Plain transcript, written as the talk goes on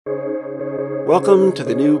Welcome to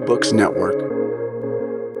the New Books Network.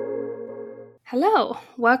 Hello,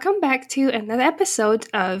 welcome back to another episode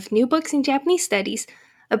of New Books in Japanese Studies,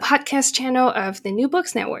 a podcast channel of the New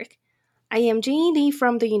Books Network. I am Jeannie Lee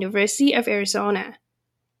from the University of Arizona.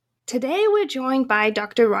 Today we're joined by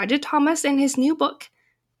Dr. Roger Thomas and his new book,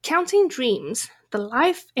 Counting Dreams, The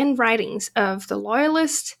Life and Writings of the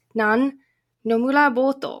Loyalist nun Nomura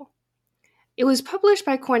Boto. It was published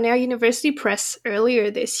by Cornell University Press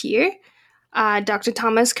earlier this year. Dr.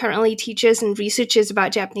 Thomas currently teaches and researches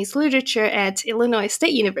about Japanese literature at Illinois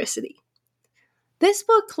State University. This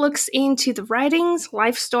book looks into the writings,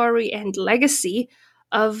 life story, and legacy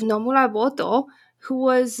of Nomura Boto, who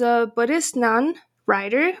was a Buddhist nun,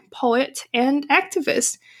 writer, poet, and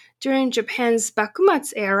activist during Japan's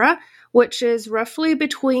Bakumatsu era, which is roughly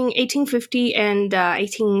between 1850 and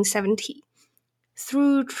 1870.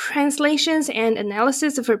 Through translations and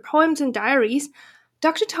analysis of her poems and diaries,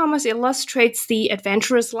 Dr. Thomas illustrates the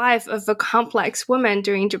adventurous life of a complex woman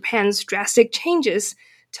during Japan's drastic changes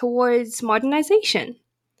towards modernization.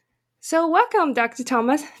 So, welcome, Dr.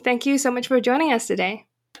 Thomas. Thank you so much for joining us today.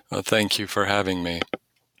 Well, thank you for having me.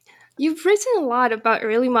 You've written a lot about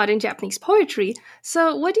early modern Japanese poetry.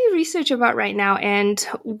 So, what do you research about right now, and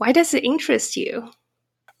why does it interest you?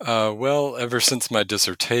 Well, ever since my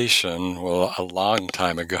dissertation, a long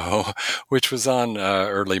time ago, which was on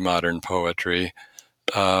early modern poetry,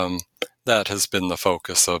 that has been the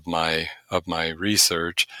focus of my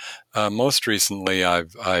research. Most recently,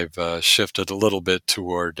 I've shifted a little bit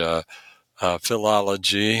toward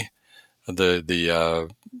philology, the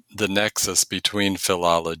nexus between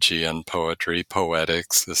philology and poetry,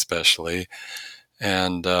 poetics especially,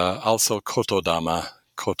 and also kotodama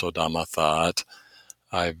thought.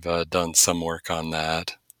 I've done some work on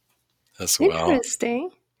that as well.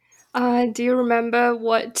 Interesting. Do you remember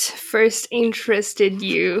what first interested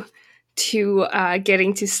you to get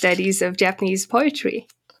into studies of Japanese poetry?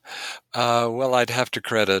 Well, I'd have to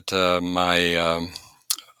credit my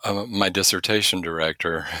dissertation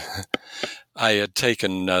director. I had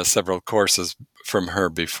taken several courses from her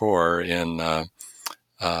before in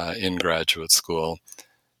graduate school,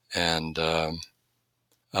 and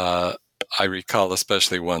I recall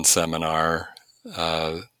especially one seminar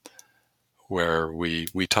where we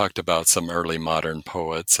talked about some early modern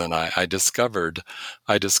poets, and I discovered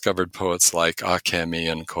poets like Akemi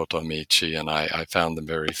and Kotomichi, and I found them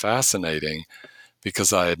very fascinating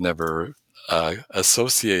because I had never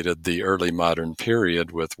associated the early modern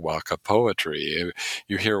period with waka poetry.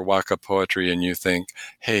 You hear waka poetry and you think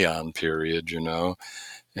Heian period,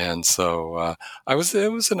 And so it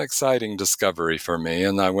was an exciting discovery for me,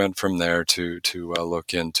 and I went from there to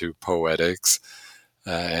look into poetics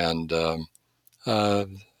and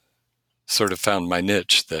sort of found my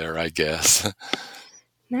niche there, I guess.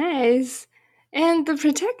 Nice. And the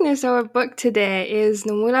protagonist of our book today is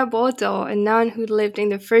Nomura Boto, a nun who lived in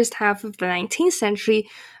the first half of the 19th century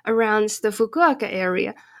around the Fukuoka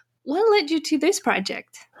area. What led you to this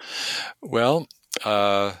project? Well,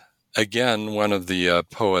 again, one of the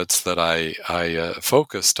poets that I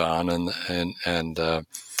focused on, and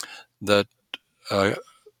that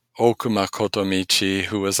Okuma Kotomichi,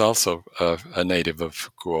 who was also a native of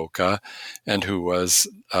Fukuoka, and who was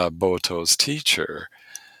Boto's teacher,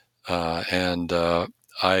 and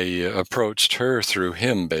I approached her through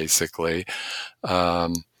him, basically.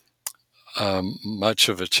 Much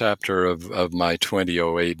of a chapter of my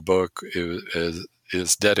 2008 book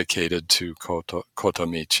is dedicated to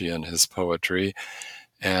Kotomichi and his poetry,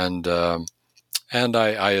 and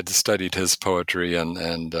I had studied his poetry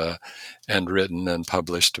and written and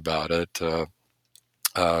published about it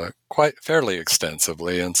quite fairly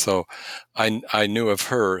extensively, and so I knew of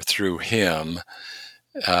her through him,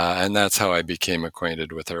 and that's how I became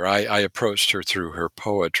acquainted with her. I approached her through her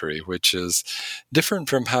poetry, which is different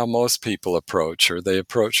from how most people approach her. They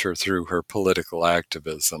approach her through her political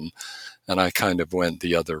activism, and I kind of went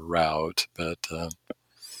the other route. But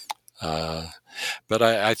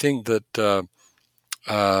I think that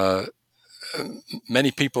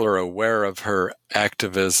many people are aware of her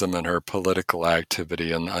activism and her political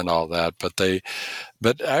activity and all that, but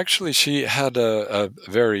actually she had a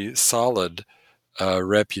very solid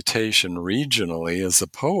reputation regionally as a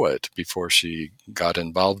poet before she got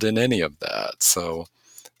involved in any of that. So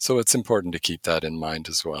it's important to keep that in mind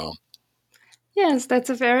as well. Yes, that's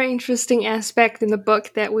a very interesting aspect in the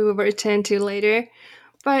book that we will return to later.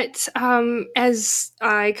 But as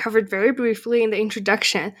I covered very briefly in the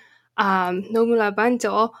introduction, Nomura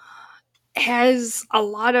Boto has a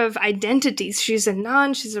lot of identities. She's a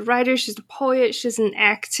nun, she's a writer, she's a poet, she's an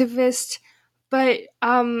activist. But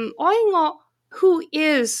all in all, Who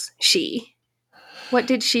is she? What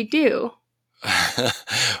did she do?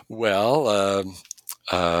 Well,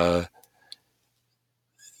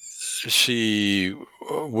 she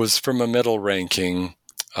was from a middle-ranking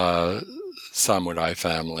samurai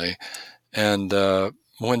family, and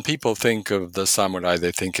when people think of the samurai,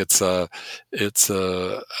 they think it's a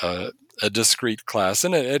discrete class,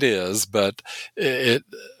 and it is. But there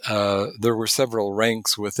were several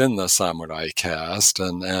ranks within the samurai caste,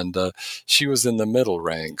 and she was in the middle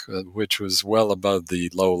rank, which was well above the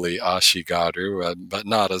lowly ashigaru, but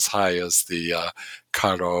not as high as the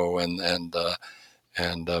karo and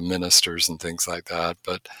ministers and things like that.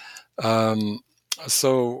 But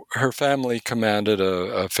so her family commanded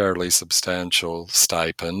a fairly substantial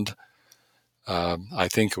stipend. I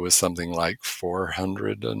think it was something like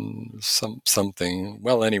 400 and something.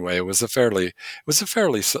 Well, anyway, it was a fairly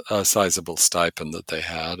sizable stipend that they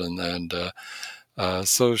had, and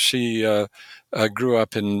so she grew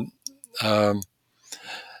up in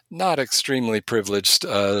not extremely privileged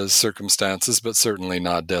circumstances, but certainly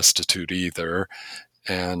not destitute either,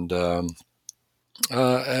 and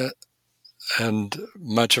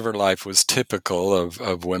much of her life was typical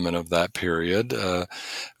of women of that period.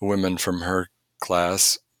 Women from her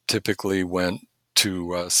class typically went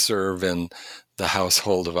to serve in the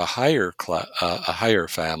household of a higher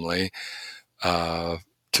family, to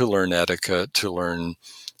learn etiquette, to learn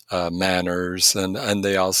manners, and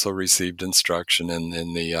they also received instruction in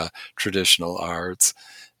the traditional arts.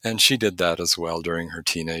 And she did that as well during her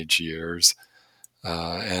teenage years.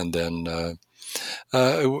 And then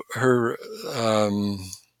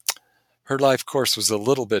her life course was a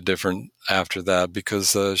little bit different after that,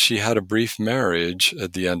 because she had a brief marriage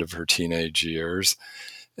at the end of her teenage years,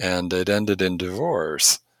 and it ended in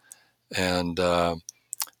divorce. And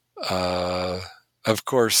of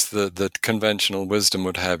course, the conventional wisdom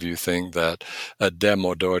would have you think that a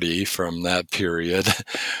demodori from that period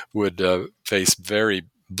would face very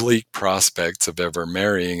bleak prospects of ever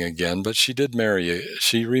marrying again, but she did marry.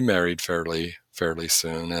 She remarried fairly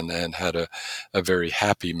soon, and had a very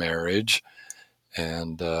happy marriage.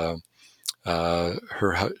 And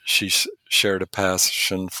she shared a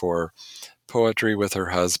passion for poetry with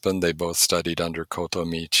her husband. They both studied under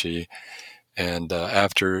Kotomichi, and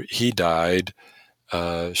after he died,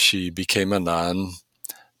 she became a nun,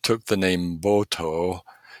 took the name Boto,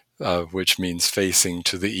 which means facing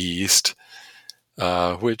to the east,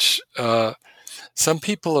 which some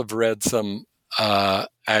people have read some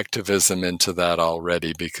activism into that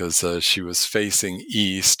already, because she was facing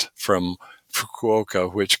east from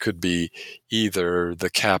Fukuoka, which could be either the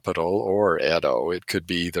capital or Edo. It could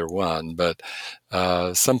be either one, but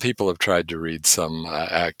some people have tried to read some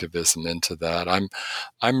activism into that.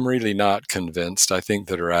 I'm really not convinced. I think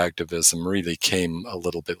that her activism really came a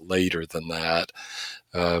little bit later than that.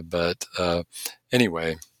 But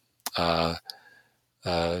anyway,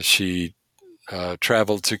 she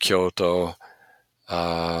traveled to Kyoto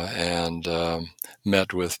and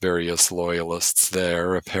met with various loyalists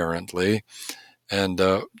there, apparently. And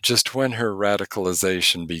just when her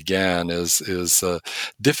radicalization began is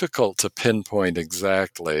difficult to pinpoint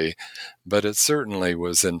exactly, but it certainly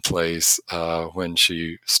was in place when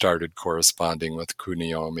she started corresponding with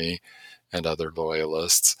Kuniomi and other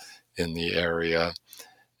loyalists in the area.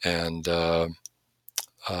 And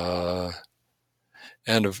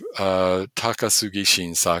Takasugi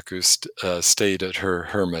Shinsaku stayed at her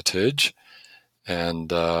hermitage,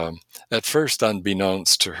 and at first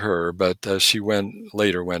unbeknownst to her, but she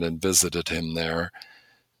later went and visited him there,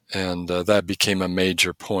 and that became a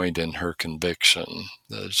major point in her conviction,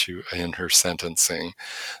 in her sentencing,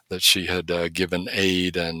 that she had given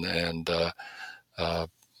aid and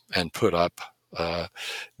put up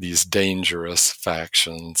these dangerous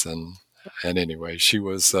factions. And anyway, she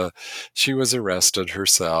was arrested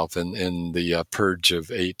herself in the purge of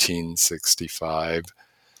 1865,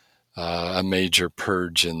 a major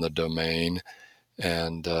purge in the domain,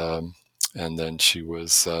 and then she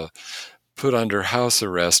was put under house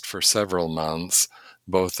arrest for several months,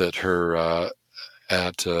 both at her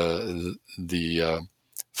the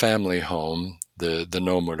family home, the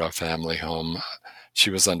Nomura family home. She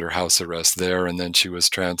was under house arrest there, and then she was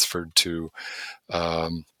transferred to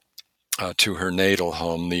her natal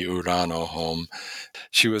home, the Urano home.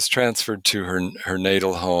 She was transferred to her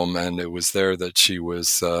natal home, and it was there that she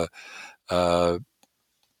was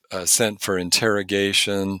sent for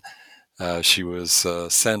interrogation. She was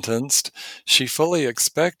sentenced. She fully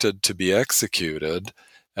expected to be executed,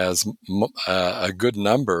 as a good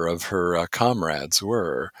number of her comrades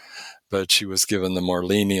were, but she was given the more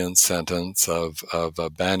lenient sentence of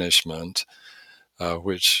banishment,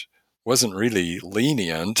 which wasn't really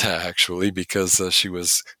lenient, actually, because she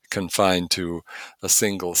was confined to a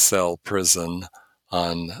single-cell prison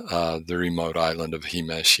on the remote island of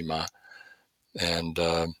Himeshima. And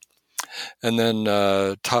then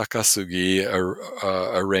Takasugi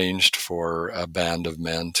arranged for a band of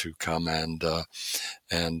men to come and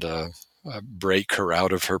break her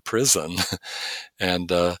out of her prison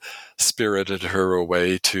and spirited her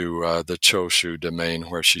away to the Choshu domain,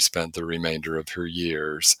 where she spent the remainder of her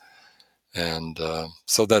years. And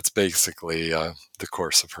so that's basically the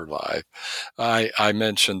course of her life. I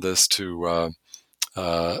mentioned this to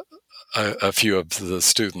a few of the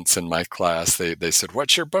students in my class. They said,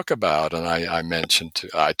 "What's your book about?" And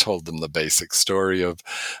I told them the basic story of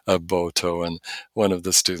Boto, and one of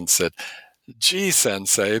the students said, "Gee,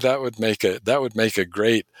 Sensei, that would make a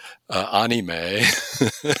great anime."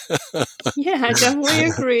 Yeah, I definitely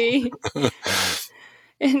agree.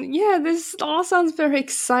 And yeah, this all sounds very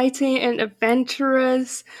exciting and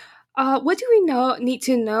adventurous. What do we need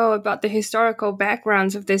to know about the historical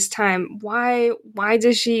backgrounds of this time? Why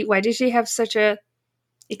did she have such a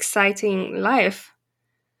exciting life?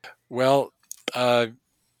 Well,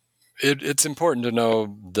 it's important to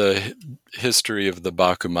know the history of the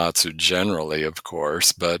Bakumatsu generally, of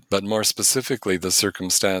course, but more specifically the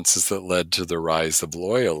circumstances that led to the rise of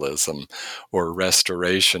loyalism or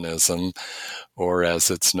restorationism, or as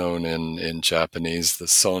it's known in Japanese, the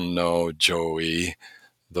Sonno Joi,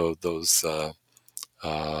 those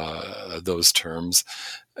terms.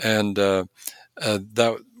 And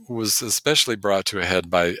that was especially brought to a head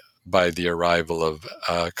by the arrival of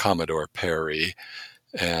Commodore Perry.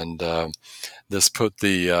 And this put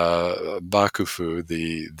the Bakufu,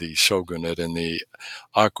 the shogunate, in the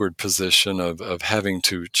awkward position of having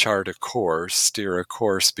to steer a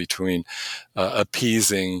course between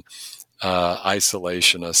appeasing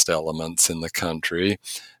isolationist elements in the country,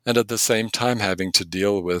 and at the same time having to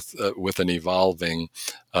deal with an evolving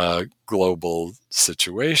global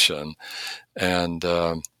situation. And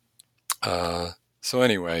so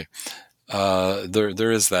anyway,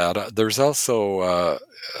 there is that. There's also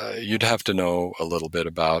you'd have to know a little bit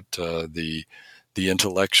about the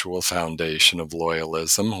intellectual foundation of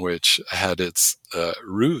loyalism, which had its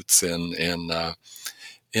roots in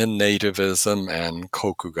nativism and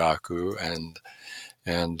kokugaku,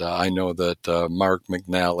 and I know that Mark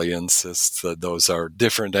McNally insists that those are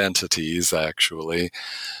different entities, actually,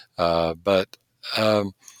 but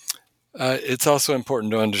it's also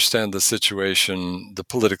important to understand the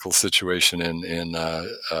political situation in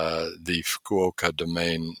the Fukuoka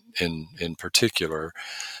domain in particular.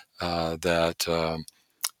 That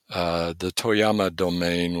the Toyama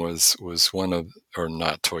domain was one of, or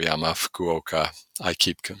not Toyama, Fukuoka. I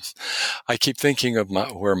keep thinking of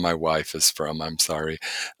where my wife is from. I'm sorry.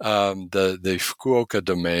 The Fukuoka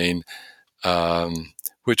domain,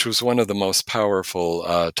 which was one of the most powerful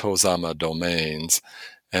Tozama domains.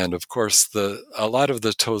 And of course, a lot of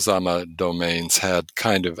the Tozama domains had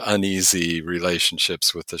kind of uneasy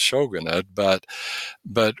relationships with the shogunate, but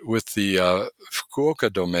with the Fukuoka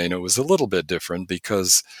domain, it was a little bit different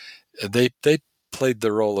because they played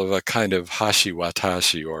the role of a kind of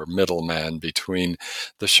hashiwatashi, or middleman, between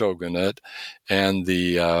the shogunate and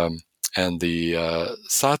the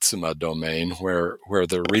Satsuma domain, where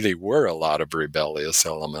there really were a lot of rebellious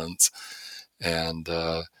elements, and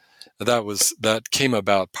that came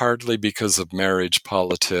about partly because of marriage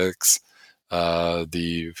politics.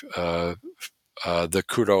 The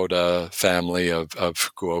Kuroda family of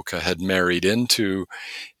Fukuoka had married into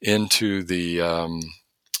the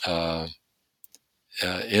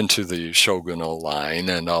shogunal line,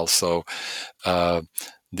 and also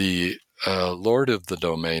the lord of the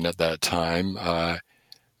domain at that time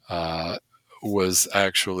was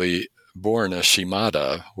actually born a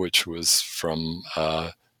Shimada, which was from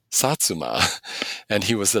Satsuma, and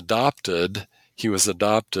he was adopted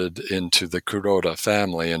into the Kuroda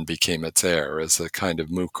family and became its heir as a kind of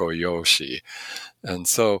mukoyoshi. And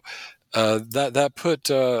so that put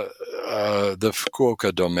the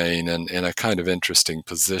Fukuoka domain in a kind of interesting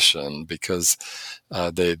position, because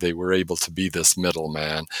they were able to be this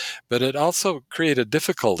middleman. But it also created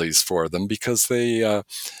difficulties for them, because they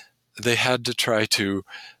had to try to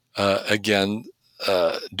again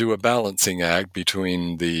do a balancing act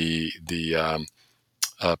between the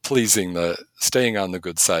staying on the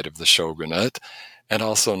good side of the shogunate, and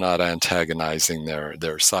also not antagonizing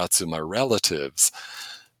their Satsuma relatives.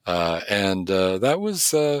 And that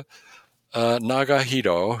was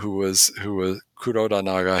Nagahiro, who was Kuroda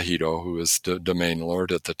Nagahiro, who was the domain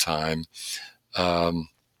lord at the time.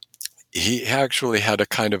 He actually had a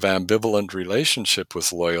kind of ambivalent relationship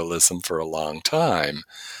with loyalism for a long time.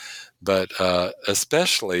 but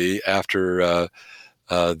especially after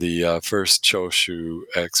the first Choshu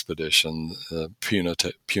expedition, the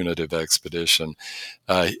punitive expedition,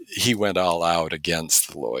 he went all out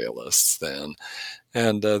against the loyalists then.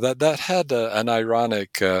 And that had an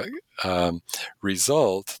ironic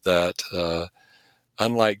result that,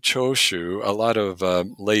 unlike Choshu, a lot of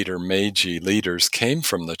later Meiji leaders came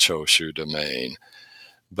from the Choshu domain.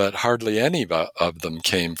 But hardly any of them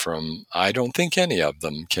came from, I don't think any of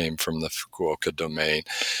them came from the Fukuoka domain.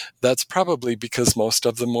 That's probably because most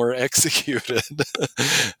of them were executed.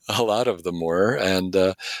 A lot of them were.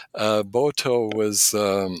 And Boto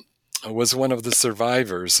was one of the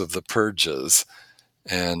survivors of the purges.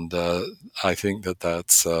 And I think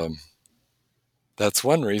that's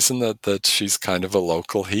one reason that she's kind of a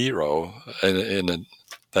local hero.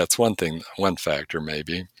 That's one thing, one factor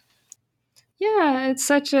maybe. Yeah, it's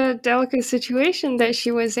such a delicate situation that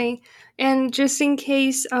she was in. And just in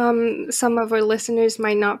case some of our listeners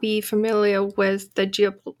might not be familiar with the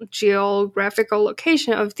geographical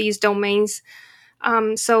location of these domains,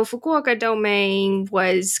 so Fukuoka domain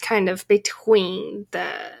was kind of between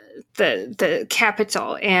the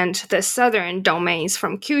capital and the southern domains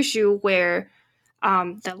from Kyushu, where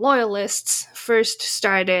the loyalists first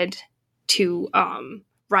started to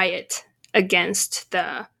riot against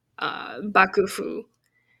the Bakufu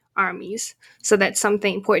armies. So that's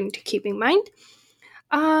something important to keep in mind.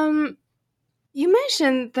 You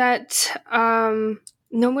mentioned that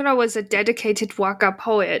Nomura was a dedicated waka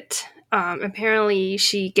poet. Apparently,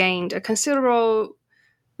 she gained a considerable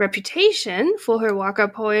reputation for her waka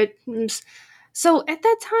poems. So at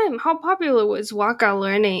that time, how popular was waka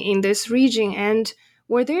learning in this region, and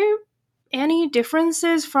were there any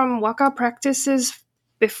differences from waka practices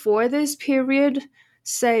before this period,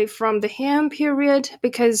 say from the Han period?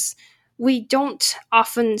 Because we don't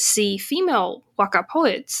often see female waka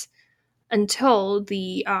poets until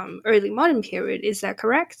the early modern period. Is that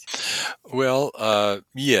correct? Well,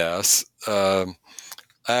 yes.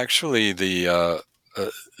 Actually, the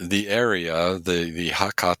area, the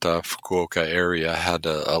Hakata Fukuoka area, had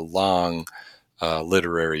a long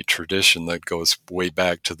literary tradition that goes way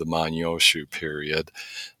back to the Manyoshu period,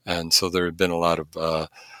 and so there had been a lot of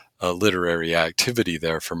literary activity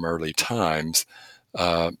there from early times.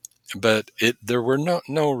 But there were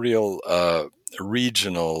no real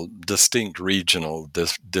distinct regional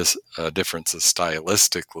differences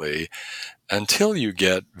stylistically until you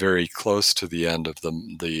get very close to the end of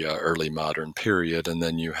the early modern period, and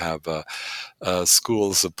then you have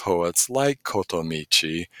schools of poets like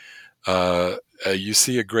Kotomichi. You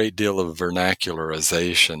see a great deal of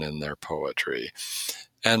vernacularization in their poetry,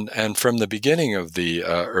 and from the beginning of the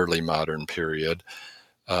early modern period,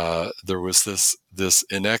 there was this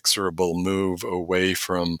inexorable move away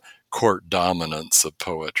from court dominance of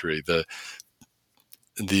poetry.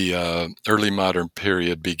 The early modern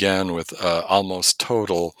period began with almost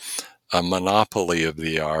total monopoly of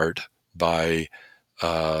the art by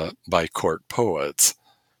court poets.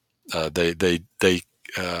 They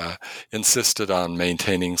insisted on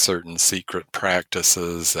maintaining certain secret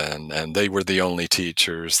practices, and they were the only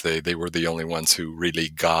teachers. They were the only ones who really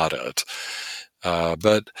got it.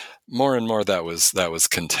 But more and more that was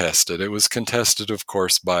contested. It was contested, of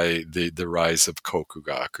course, by the rise of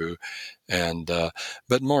Kokugaku, and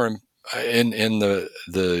but more in the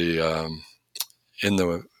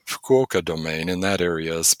Fukuoka domain, in that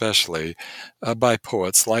area especially, by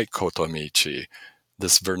poets like Kotomichi.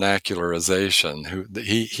 This vernacularization.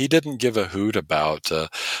 He didn't give a hoot about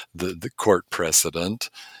the court precedent.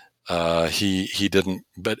 He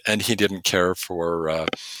didn't care for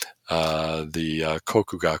the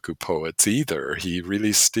Kokugaku poets either. He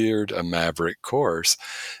really steered a maverick course,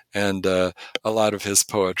 and a lot of his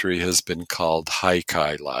poetry has been called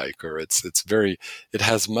haikai-like, or it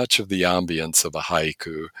has much of the ambience of a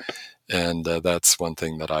haiku, and that's one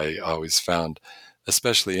thing that I always found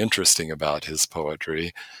especially interesting about his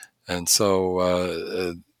poetry, and so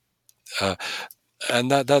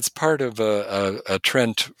and that's part of a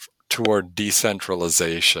trend toward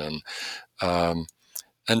decentralization.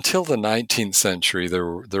 Until the 19th century,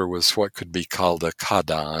 there was what could be called a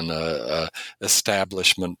kadan,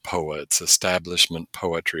 establishment poets, establishment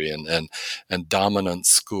poetry, and dominant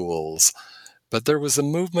schools. But there was a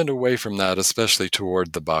movement away from that, especially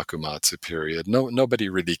toward the Bakumatsu period. Nobody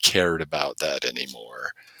really cared about that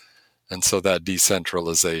anymore. And so that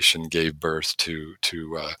decentralization gave birth to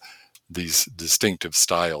these distinctive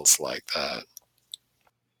styles like that.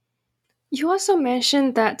 You also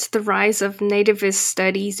mentioned that the rise of nativist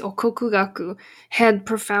studies, or kokugaku, had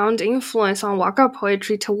profound influence on waka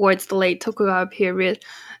poetry towards the late Tokugawa period.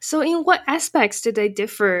 So in what aspects did they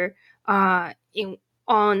differ on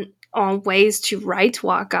ways to write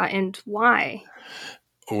Waka, and why?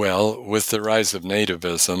 Well, with the rise of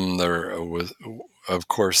nativism, there was, of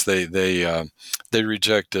course, they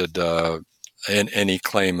rejected any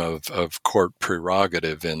claim of court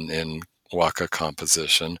prerogative in Waka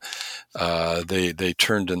composition. They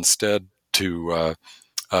turned instead to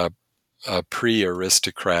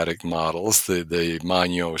pre-aristocratic models, the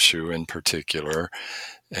Manyoshu in particular,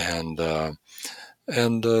 and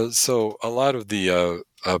so a lot of the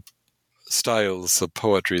styles of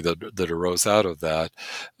poetry that arose out of that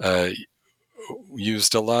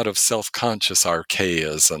used a lot of self-conscious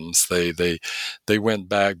archaisms. They went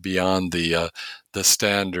back beyond the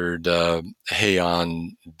standard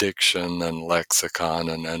Heian diction and lexicon,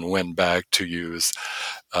 and went back to use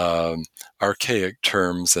archaic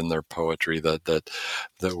terms in their poetry that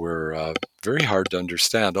were very hard to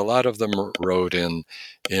understand. A lot of them wrote in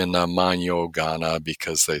Manyo Gana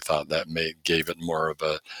because they thought that gave it more of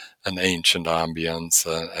an ancient ambience,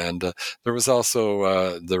 and there was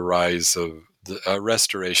also the rise of the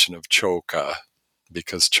restoration of choka,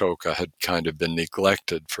 because choka had kind of been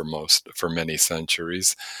neglected for many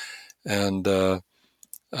centuries, and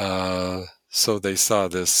so they saw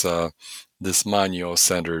this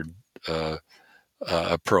Manyo-centered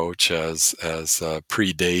approach as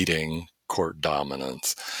predating court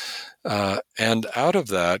dominance. And out of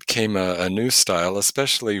that came a new style,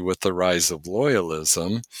 especially with the rise of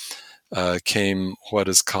loyalism, came what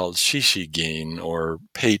is called shishigin, or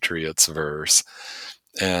patriot's verse.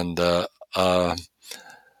 And a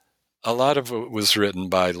lot of it was written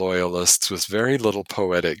by loyalists with very little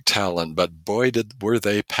poetic talent, but boy, were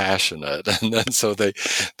they passionate. And then so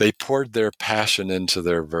they poured their passion into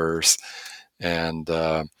their verse. And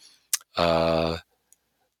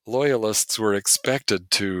loyalists were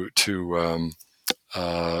expected to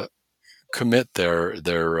commit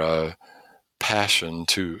their passion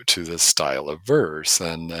to this style of verse,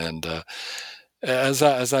 and as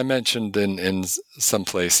I mentioned in some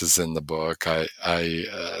places in the book,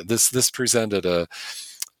 this presented a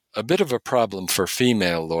bit of a problem for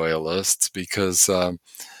female loyalists, because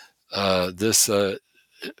this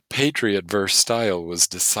patriot verse style was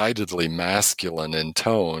decidedly masculine in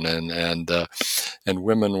tone, and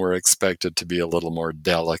women were expected to be a little more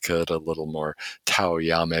delicate, a little more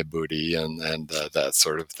taoyame buri, and that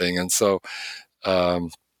sort of thing. And so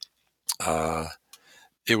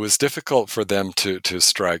it was difficult for them to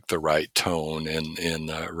strike the right tone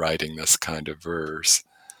in writing this kind of verse.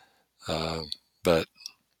 But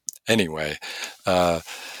anyway,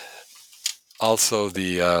 also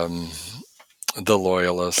the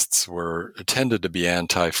loyalists tended to be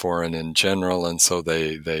anti-foreign in general, and so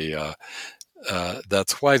they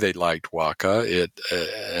that's why they liked Waka.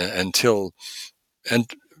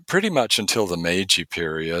 Pretty much until the Meiji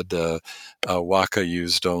period, Waka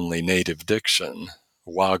used only native diction,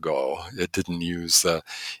 Wago. It didn't use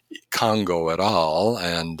Kongo at all,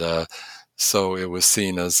 and so it was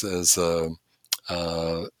seen as a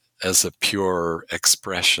pure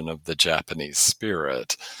expression of the Japanese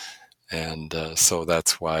spirit. And so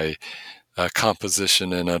that's why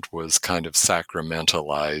composition in it was kind of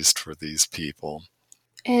sacramentalized for these people.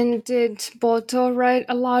 And did Boto write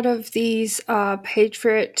a lot of these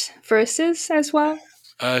patriot verses as well?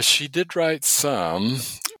 She did write some.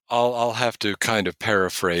 I'll have to kind of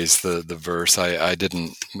paraphrase the verse. I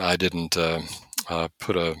didn't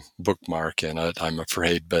put a bookmark in it, I'm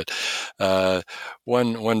afraid. But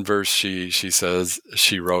one verse she says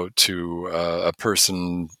she wrote to a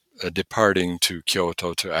person departing to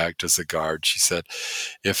Kyoto to act as a guard. She said,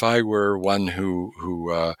 "If I were one who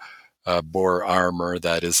bore armor,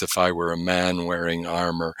 that is, if I were a man wearing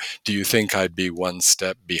armor, do you think I'd be one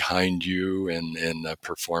step behind you in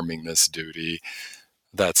performing this duty?"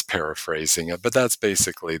 That's paraphrasing it, but that's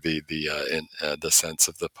basically the sense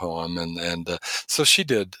of the poem, and so she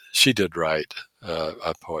did write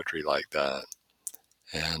a poetry like that,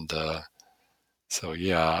 and so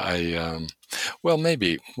yeah, well,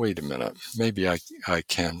 maybe wait a minute, maybe I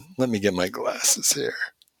can, let me get my glasses here.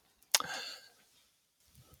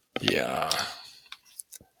 Yeah.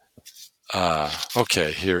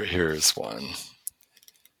 Okay, here's one.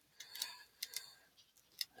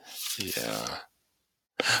 Yeah.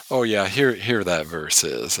 Oh yeah, here that verse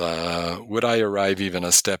is. Would I arrive even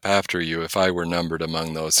a step after you if I were numbered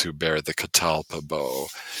among those who bear the Catalpa bow,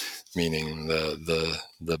 meaning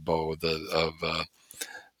the bow of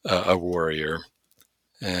a warrior.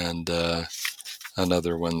 And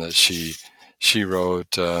another one that she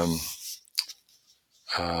wrote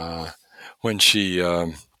when she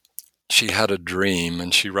she had a dream,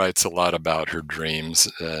 and she writes a lot about her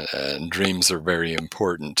dreams, and dreams are very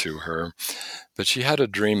important to her. But she had a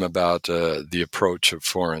dream about the approach of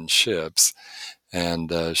foreign ships,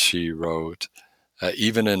 and she wrote,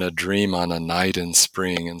 even in a dream on a night in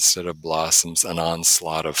spring, instead of blossoms, an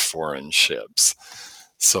onslaught of foreign ships.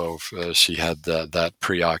 So she had that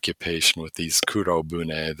preoccupation with these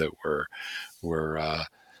kurobune that were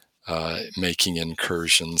making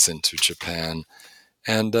incursions into Japan.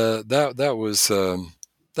 And that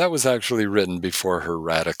was actually written before her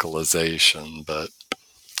radicalization, but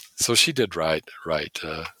so she did write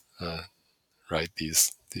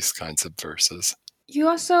these kinds of verses. You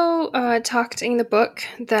also talked in the book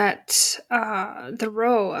that the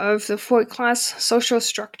role of the fourth-class social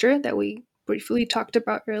structure that we briefly talked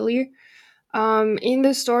about earlier in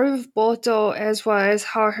the story of Boto, as well as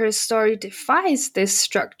how her story defies this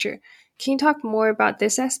structure. Can you talk more about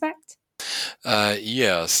this aspect?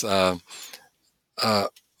 Yes. Well,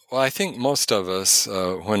 I think most of us,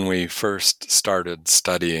 when we first started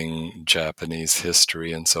studying Japanese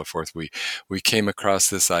history and so forth, we came across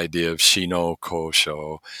this idea of Shino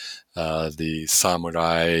Kosho, the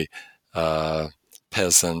samurai,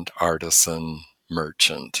 peasant, artisan,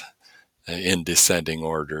 merchant, in descending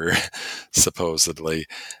order, supposedly.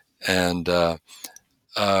 And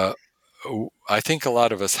I think a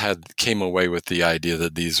lot of us came away with the idea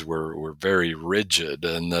that these were very rigid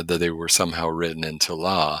and that they were somehow written into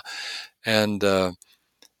law. And of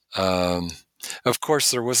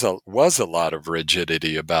course, there was a lot of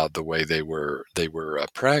rigidity about the way they were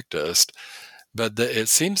practiced, but it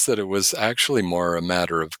seems that it was actually more a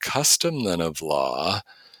matter of custom than of law.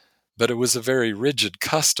 But it was a very rigid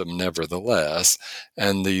custom, nevertheless,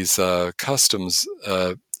 and these customs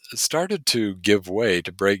started to give way,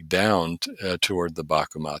 to break down toward the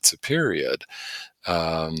Bakumatsu period.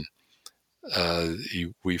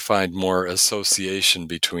 We find more association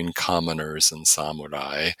between commoners and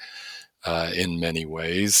samurai in many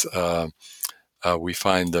ways. We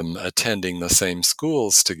find them attending the same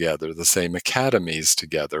schools together, the same academies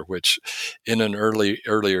together, which in an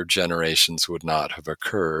earlier generations would not have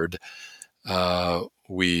occurred.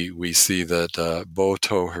 We see that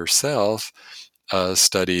Boto herself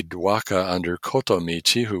studied waka under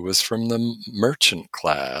Kotomichi, who was from the merchant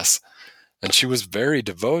class, and she was very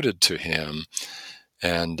devoted to him.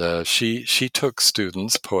 And she took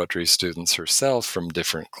students, poetry students herself, from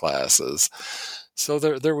different classes. So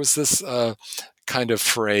there was this kind of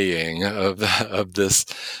fraying of this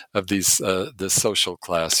social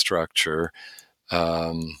class structure,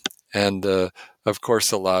 and of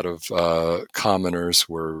course, a lot of commoners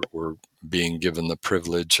were being given the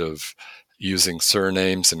privilege of using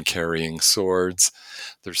surnames and carrying swords.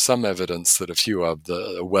 There's some evidence that a few of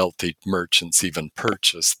the wealthy merchants even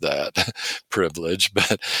purchased that privilege,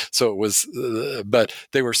 but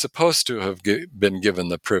they were supposed to have been given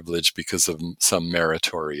the privilege because of some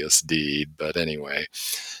meritorious deed. But anyway,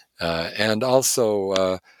 and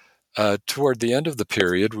also toward the end of the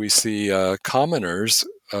period, we see commoners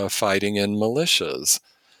fighting in militias.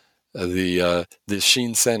 The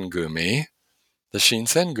Shinsengumi. The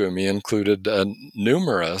Shinsengumi included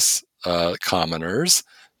numerous commoners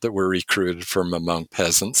that were recruited from among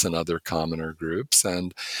peasants and other commoner groups,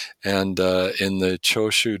 and in the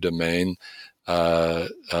Choshu domain,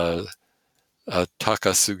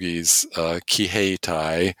 Takasugi's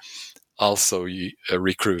Kiheitai also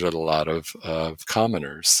recruited a lot of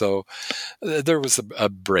commoners. So there was a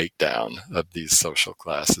breakdown of these social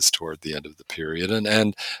classes toward the end of the period,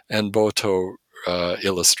 and Boto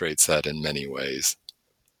illustrates that in many ways.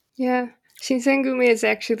 Yeah. Shinsengumi is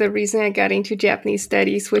actually the reason I got into Japanese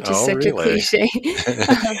studies, which is such a cliche.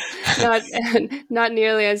 Not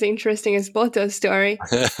nearly as interesting as Boto's story.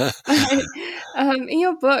 In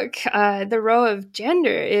your book, the role of gender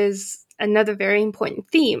is another very important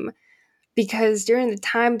theme, because during the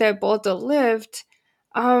time that Boto lived,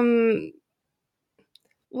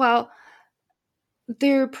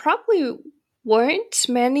 there probably weren't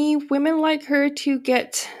many women like her to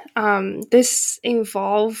get this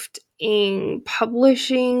involved in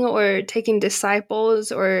publishing or taking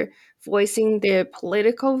disciples or voicing their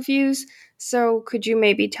political views. So could you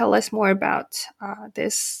maybe tell us more about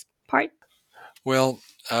this part? Well,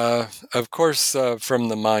 of course, from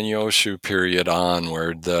the Manyoshu period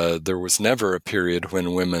onward, there was never a period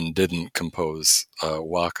when women didn't compose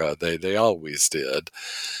waka. They always did.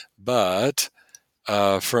 But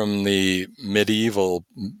from the medieval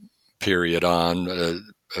period on,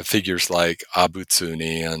 figures like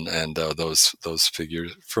Abutsuni and those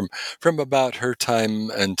figures from about her time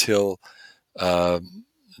until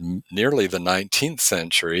nearly the 19th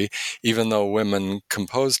century, even though women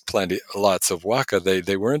composed lots of waka,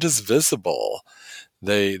 they weren't as visible.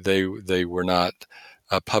 They were not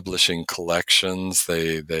publishing collections.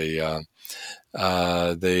 They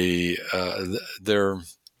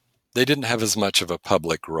didn't have as much of a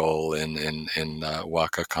public role in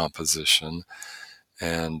waka composition,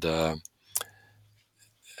 and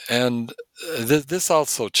this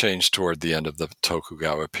also changed toward the end of the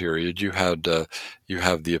Tokugawa period. You have the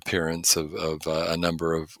appearance of a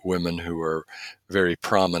number of women who were very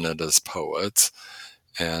prominent as poets,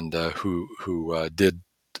 and who did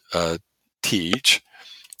teach,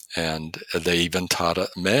 and they even taught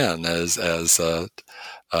men, as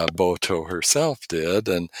Boto herself did,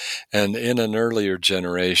 and in an earlier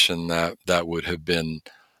generation that would have been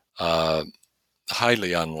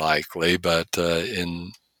highly unlikely, but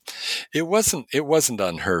it wasn't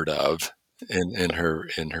unheard of in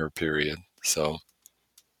her period. So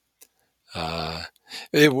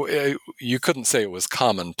you couldn't say it was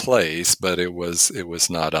commonplace, but it was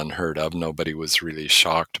not unheard of. Nobody was really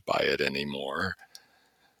shocked by it anymore.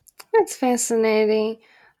 That's fascinating.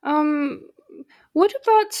 What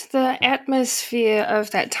about the atmosphere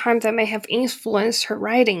of that time that may have influenced her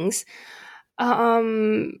writings?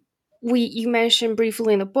 You mentioned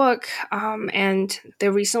briefly in the book, and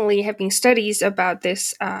there recently have been studies about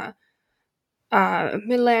this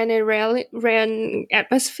millenarian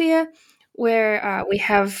atmosphere, where we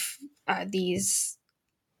have these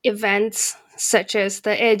events such as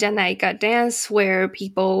the Ejanaika dance, where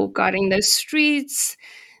people got in the streets,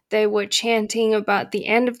 they were chanting about the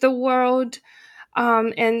end of the world.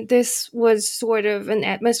 And this was sort of an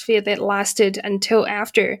atmosphere that lasted until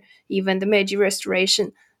after even the Meiji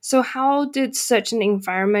Restoration. So, how did such an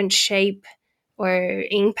environment shape or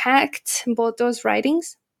impact both those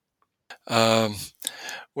writings?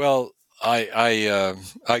 Well, I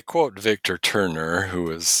quote Victor Turner,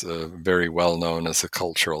 who is very well known as a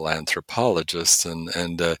cultural anthropologist,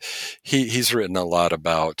 and he's written a lot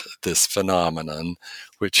about this phenomenon,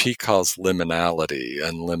 which he calls liminality,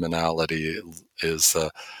 and liminality is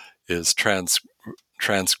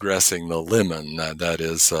transgressing the limen, that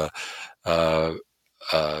is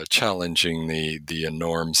challenging the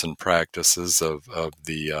norms and practices of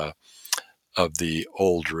the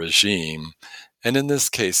old regime. And in this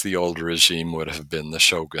case, the old regime would have been the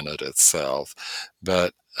shogunate itself.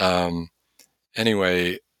 But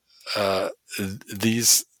anyway,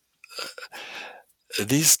 these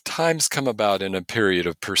times come about in a period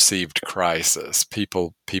of perceived crisis.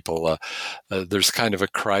 People, there's kind of a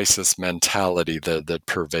crisis mentality that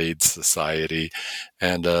pervades society,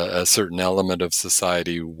 and a certain element of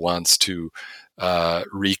society wants to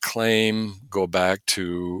reclaim, go back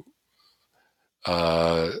to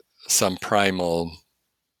some primal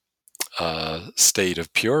state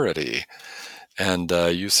of purity. And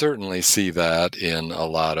you certainly see that in a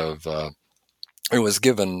lot of it was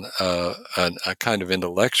given a kind of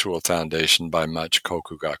intellectual foundation by much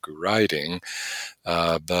Kokugaku writing,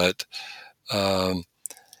 but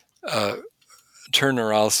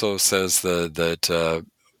Turner also says that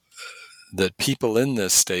people in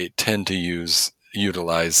this state tend to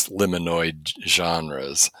utilize liminoid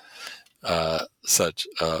genres, such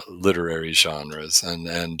literary genres,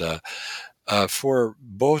 and for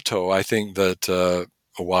Boto, I think that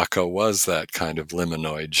waka was that kind of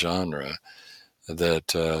liminoid genre,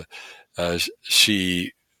 that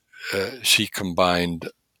she combined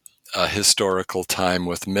a historical time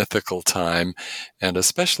with mythical time, and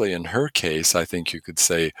especially in her case, I think you could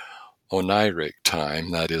say oniric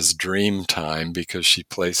time, that is dream time, because she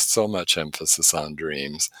placed so much emphasis on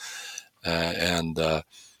dreams, and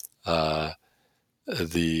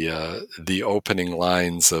the opening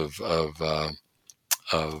lines of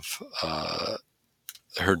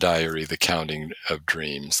her diary, The Counting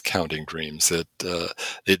Dreams, it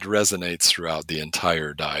resonates throughout the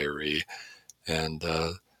entire diary, and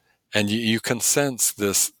you can sense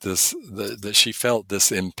that she felt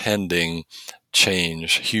this impending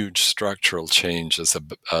change, huge structural changes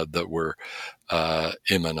that were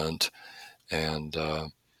imminent, and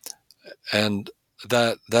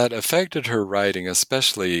that affected her writing,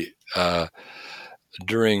 especially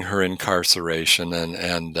during her incarceration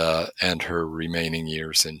and her remaining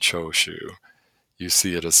years in Choshu. You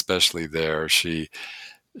see it especially there. She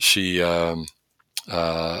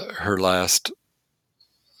her last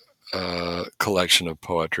collection of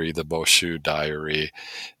poetry, the Boshu Diary,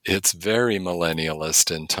 it's very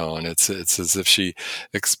millennialist in tone. It's as if she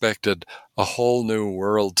expected a whole new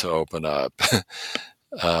world to open up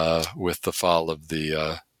with the fall of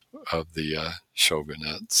the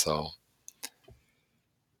shogunate.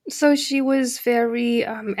 So she was very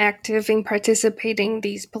active in participating in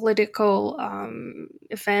these political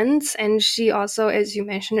events, and she also, as you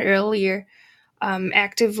mentioned earlier,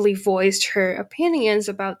 actively voiced her opinions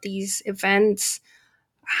about these events.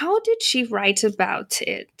 How did she write about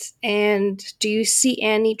it? And do you see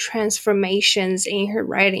any transformations in her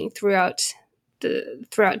writing throughout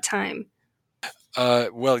time?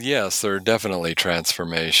 Well, yes, there are definitely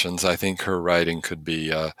transformations. I think her writing could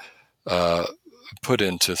be put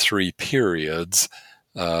into three periods.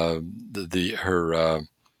 Her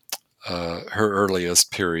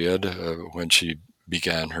earliest period, when she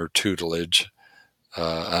began her tutelage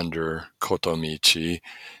under Kotomichi,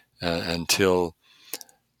 until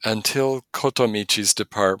Kotomichi's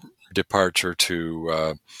departure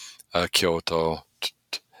to Kyoto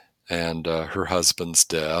and her husband's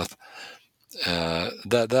death.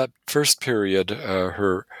 That first period,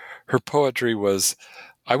 her poetry was,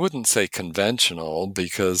 I wouldn't say conventional,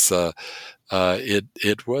 because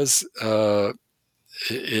it was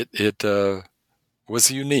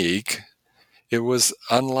unique. It was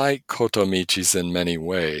unlike Kotomichi's in many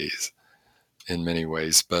ways,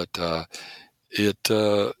 but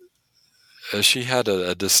she had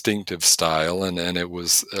a distinctive style, and it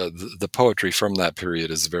was the poetry from that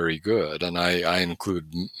period is very good, and I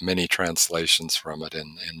include many translations from it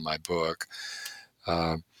in my book.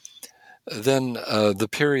 Then the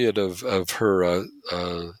period of her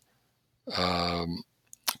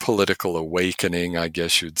political awakening, I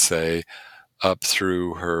guess you'd say, up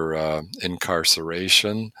through her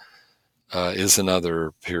incarceration, is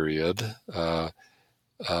another period.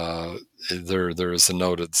 There is a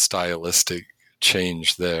noted stylistic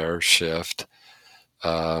change there, shift.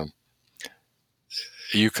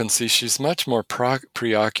 You can see she's much more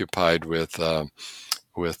preoccupied with the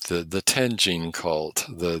Tenjin cult,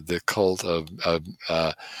 the cult of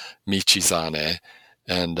Michizane,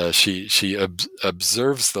 and she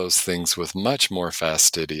observes those things with much more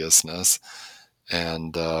fastidiousness,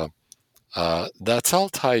 and that's all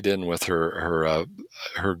tied in with her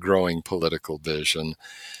growing political vision.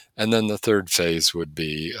 And then the third phase would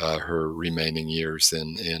be her remaining years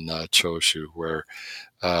in Choshu, where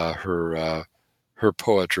her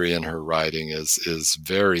poetry and her writing is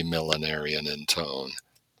very millenarian in tone.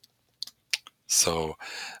 So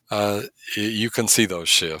you can see those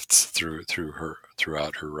shifts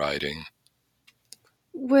throughout her writing.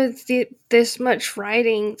 With this much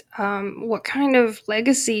writing, what kind of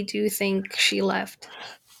legacy do you think she left?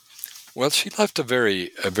 Well, she left a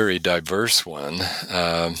very diverse one.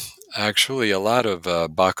 Actually, a lot of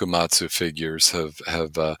Bakumatsu figures have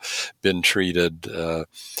been treated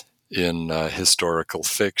in historical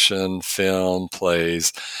fiction, film,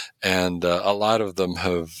 plays, and a lot of them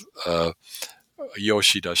have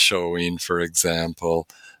Yoshida Shoin, for example,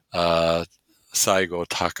 Saigo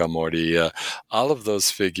Takamori, all of those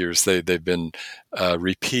figures, they've been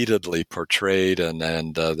repeatedly portrayed, and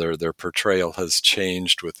their portrayal has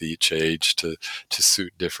changed with each age to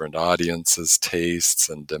suit different audiences, tastes,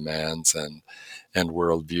 and demands, and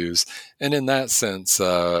worldviews. And in that sense,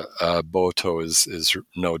 Boto is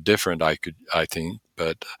no different, I think,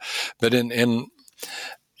 but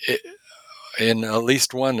in at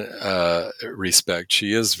least one respect,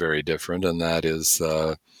 she is very different, and that is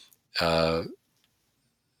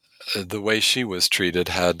the way she was treated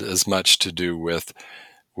had as much to do with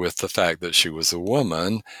the fact that she was a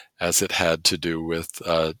woman as it had to do with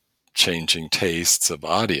changing tastes of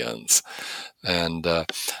audience. And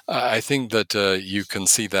I think that you can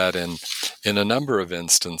see that in a number of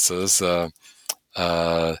instances. For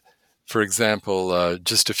example,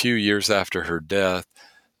 just a few years after her death,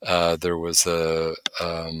 there was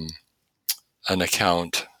an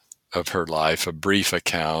account of her life, a brief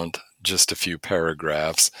account, just a few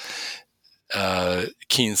paragraphs.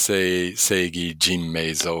 Kinsei Seigi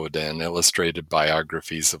Jinmei Zoden, illustrated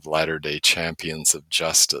biographies of Latter-day Champions of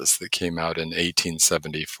Justice, that came out in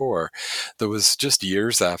 1874. That was just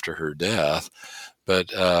years after her death,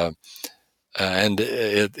 but and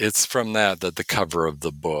it's from that the cover of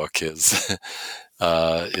the book is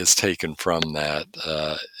taken from that.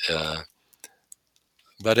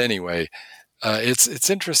 But anyway, it's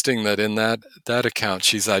interesting that in that account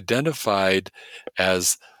she's identified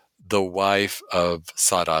as the wife of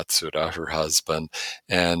Sadatsura, her husband,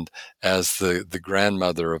 and as the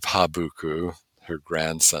grandmother of Habuku, her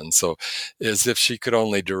grandson. So as if she could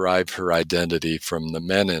only derive her identity from the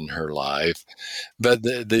men in her life. But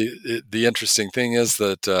the interesting thing is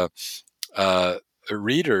that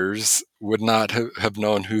readers would not have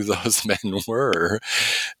known who those men were,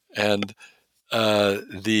 and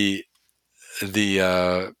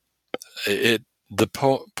the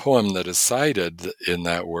poem that is cited in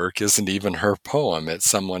that work isn't even her poem. It's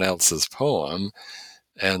someone else's poem.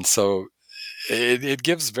 And so it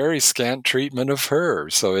gives very scant treatment of her.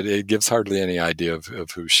 So it gives hardly any idea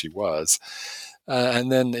of who she was.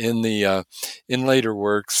 And then in later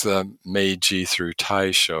works, Meiji through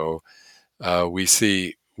Taisho, we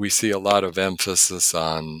see a lot of emphasis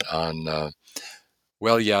on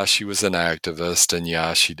well, yeah, she was an activist, and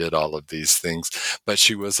yeah, she did all of these things, but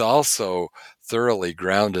she was also thoroughly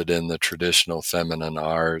grounded in the traditional feminine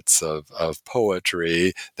arts of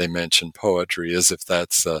poetry. They mention poetry as if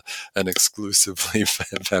that's an exclusively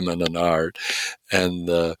feminine art,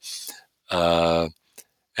 and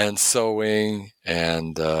sewing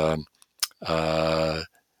and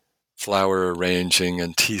flower arranging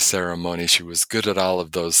and tea ceremony. She was good at all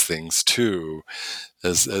of those things too,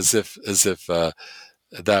 as if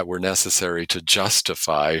that were necessary to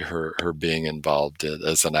justify her being involved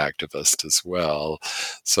as an activist as well.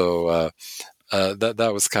 So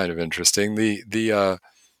that was kind of interesting.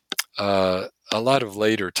 A lot of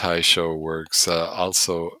later Taisho works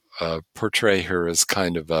also portray her as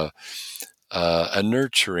kind of a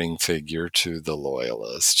nurturing figure to the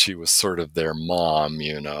loyalists. She was sort of their mom,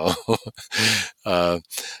 you know.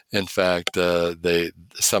 In fact,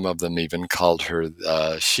 some of them even called her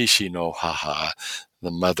Shishi no Haha, the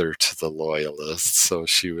mother to the loyalists. So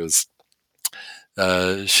she was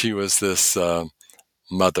this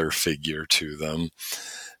mother figure to them.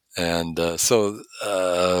 And so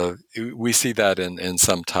we see that in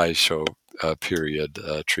some Taisho period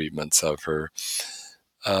treatments of her.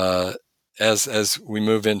 As we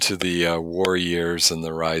move into the war years and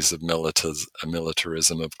the rise of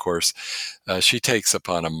militarism, of course, she takes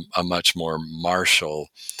upon a much more martial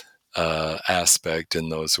aspect in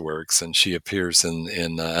those works, and she appears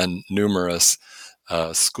in numerous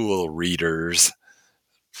school readers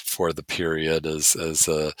for the period as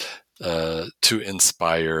to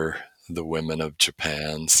inspire the women of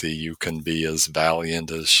Japan. See, you can be as valiant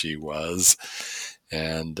as she was,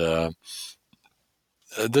 and the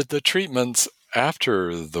treatments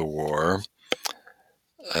after the war,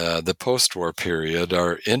 the post-war period,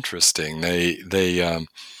 are interesting. They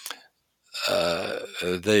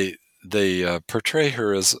portray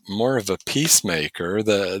her as more of a peacemaker.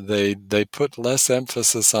 They put less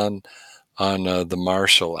emphasis on the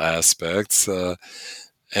martial aspects,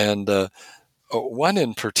 and one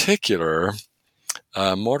in particular,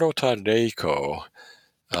 Morota Reiko.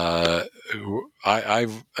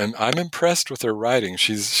 I'm impressed with her writing.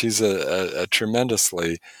 She's a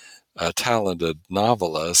tremendously talented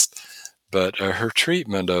novelist, but her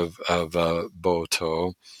treatment of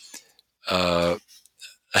Boto,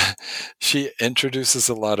 she introduces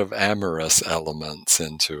a lot of amorous elements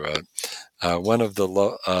into it. One of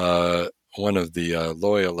the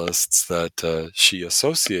loyalists that she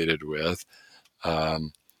associated with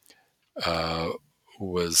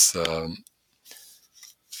was.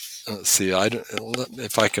 Let's see.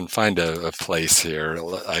 If I can find a place here,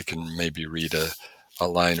 I can maybe read a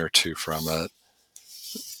line or two from it.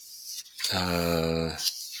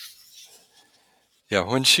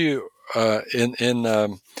 When she in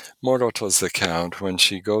Moroto's account, when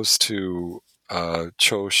she goes to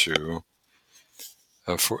Choshu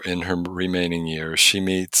in her remaining years, she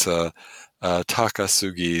meets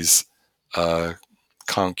Takasugi's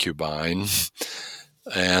concubine,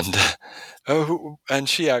 and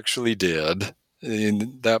she actually did.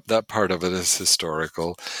 That part of it is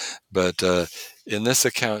historical, but in this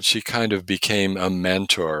account, she kind of became a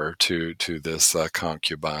mentor to this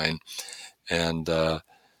concubine, and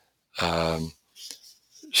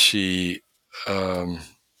she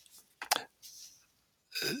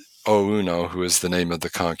Ouno, who is the name of the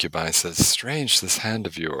concubine, says, "Strange, this hand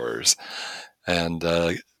of yours," and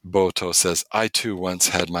Boto says, "I too once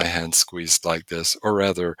had my hand squeezed like this, or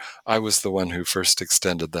rather, I was the one who first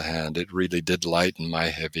extended the hand. It really did lighten my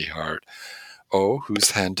heavy heart." "Oh,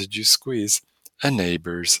 whose hand did you squeeze?" "A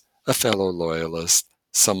neighbor's, a fellow loyalist,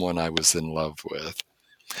 someone I was in love with."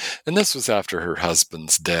 And this was after her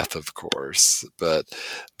husband's death, of course. But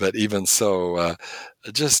even so,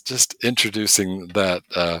 just introducing that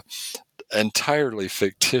entirely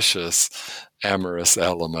fictitious amorous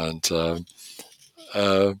element.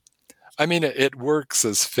 I mean, it works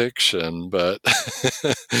as fiction, but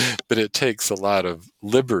but it takes a lot of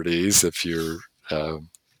liberties if you're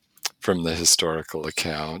from the historical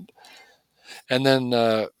account. And then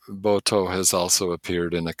Boto has also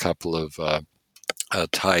appeared in a couple of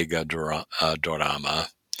taiga dorama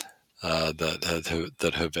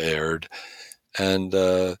that have aired, and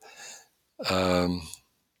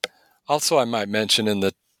also I might mention in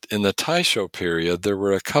in the Taisho period, there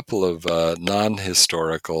were a couple of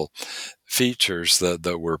non-historical features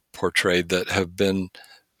that were portrayed that have been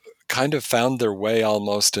kind of found their way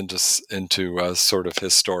almost into sort of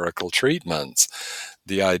historical treatments.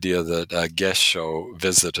 The idea that Gesho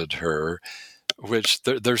visited her, which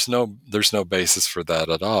there's no basis for that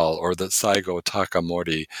at all, or that Saigo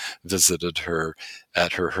Takamori visited her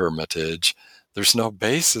at her hermitage. There's no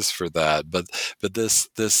basis for that, but this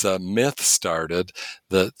myth started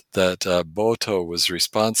that Boto was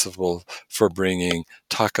responsible for bringing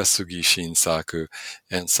Takasugi Shinsaku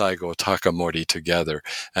and Saigo Takamori together,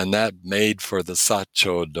 and that made for the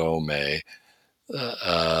Sacho Dome,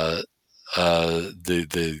 the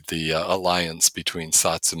alliance between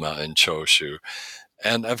Satsuma and Choshu.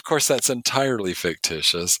 And of course, that's entirely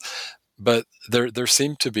fictitious, but there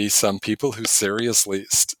seem to be some people who seriously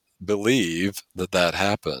believe that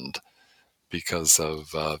happened because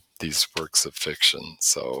of these works of fiction.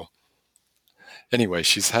 So anyway,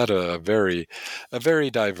 she's had a very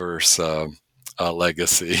diverse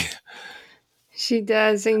legacy. She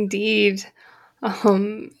does indeed.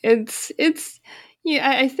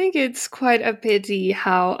 I think it's quite a pity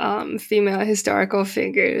how female historical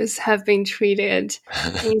figures have been treated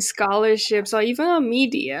in scholarships or even on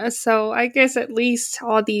media. So I guess at least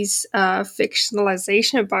all these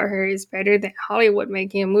fictionalization about her is better than Hollywood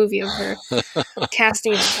making a movie of her,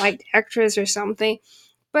 casting a white actress or something.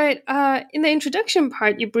 But in the introduction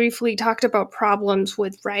part, you briefly talked about problems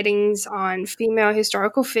with writings on female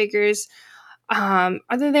historical figures.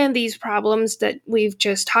 Other than these problems that we've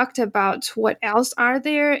just talked about, what else are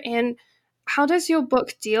there? And how does your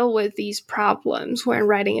book deal with these problems when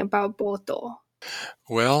writing about Boto?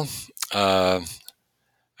 Well,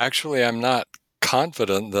 actually, I'm not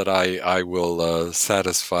confident that I will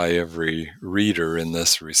satisfy every reader in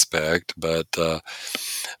this respect, but the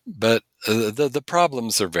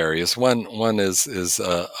problems are various. One is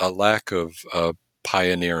a lack of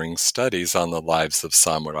pioneering studies on the lives of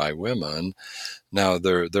samurai women. Now,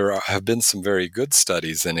 there have been some very good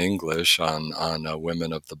studies in English on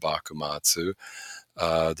women of the Bakumatsu.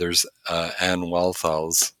 There's Anne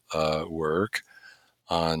Walthal's work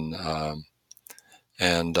on,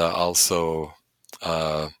 and also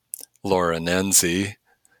Laura Nenzi,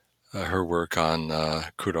 her work on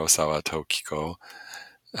Kurosawa Tokiko.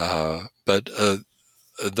 But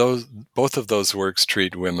both of those works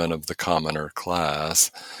treat women of the commoner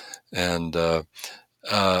class, and a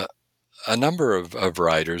number of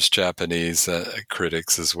writers, Japanese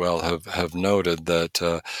critics as well, have noted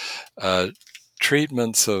that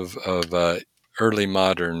treatments of early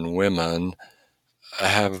modern women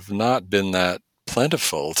have not been that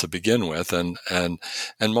plentiful to begin with, and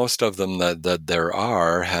most of them that there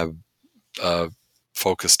are have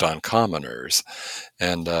focused on commoners.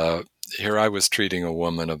 And here I was treating a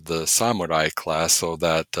woman of the samurai class, so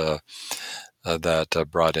that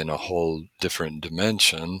brought in a whole different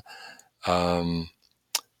dimension. And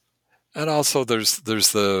also, there's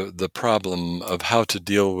the problem of how to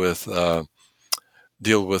deal with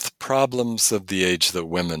problems of the age that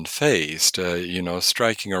women faced.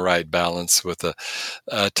 Striking a right balance with a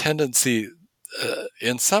tendency.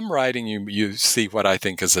 In some writing, you see what I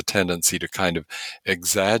think is a tendency to kind of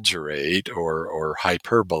exaggerate or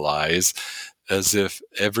hyperbolize, as if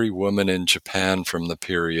every woman in Japan from the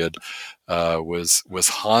period was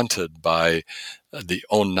haunted by the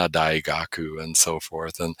Onna Daigaku and so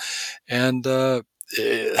forth, and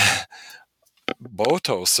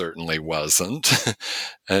Boto certainly wasn't,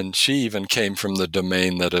 and she even came from the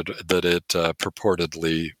domain that it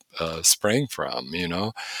purportedly sprang from,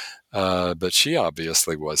 but she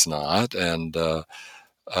obviously was not, and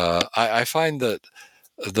I find that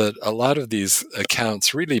a lot of these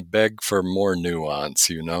accounts really beg for more nuance,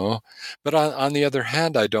 But on the other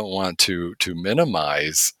hand, I don't want to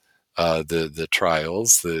minimize the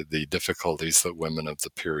trials, the difficulties that women of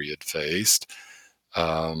the period faced.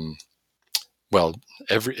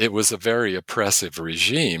 It was a very oppressive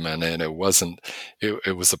regime, and it wasn't.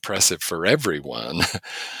 It was oppressive for everyone,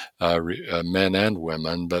 men and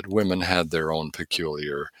women. But women had their own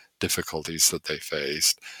peculiar difficulties that they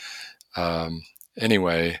faced.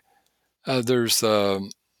 Anyway, there is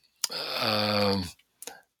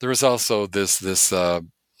also this.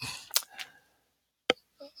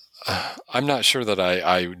 I'm not sure that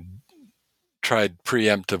I tried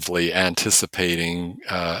preemptively anticipating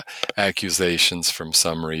accusations from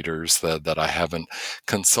some readers that I haven't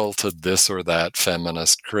consulted this or that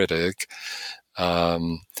feminist critic.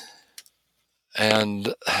 And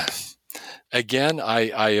again,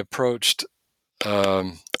 I approached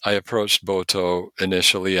Boto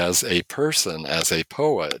initially as a person, as a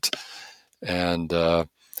poet, and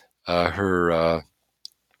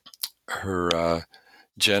her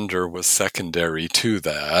gender was secondary to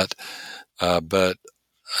that, but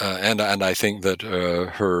I think that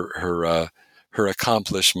her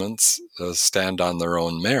accomplishments stand on their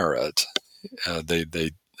own merit.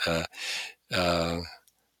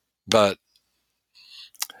 But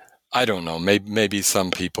I don't know. Maybe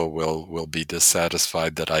some people will be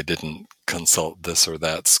dissatisfied that I didn't consult this or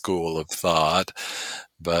that school of thought,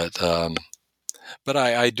 but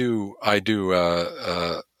I do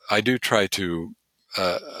try to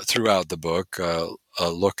throughout the book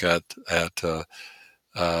look at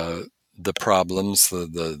the problems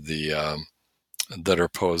that are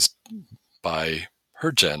posed by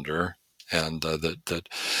her gender, and that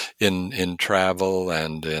in travel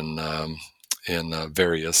and in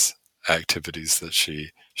various activities that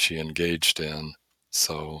she engaged in.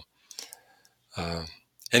 So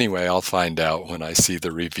anyway, I'll find out when I see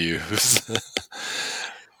the reviews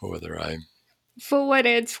whether I'm. For what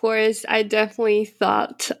it's worth, I definitely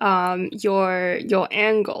thought your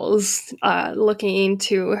angles, looking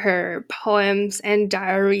into her poems and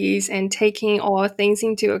diaries and taking all things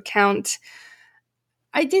into account,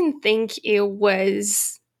 I didn't think it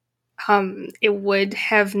would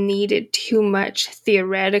have needed too much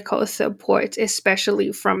theoretical support,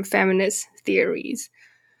 especially from feminist theories.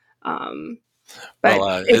 But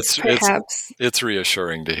Well, it's perhaps it's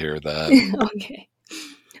reassuring to hear that. okay.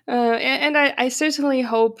 And I certainly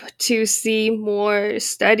hope to see more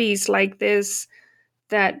studies like this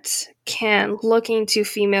that can look into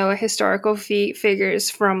female historical figures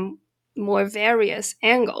from more various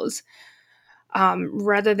angles,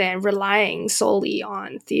 rather than relying solely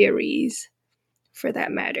on theories, for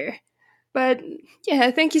that matter. But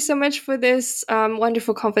yeah, thank you so much for this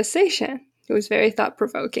wonderful conversation. It was very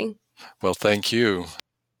thought-provoking. Well, thank you.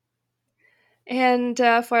 And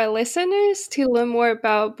for our listeners, to learn more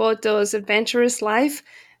about Bodo's adventurous life,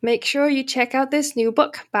 make sure you check out this new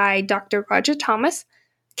book by Dr. Roger Thomas,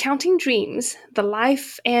 Counting Dreams, The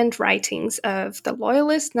Life and Writings of the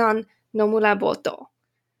Loyalist Nun Nomura Bodo.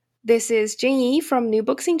 This is Jing Yi from New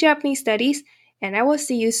Books in Japanese Studies, and I will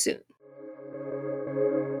see you soon.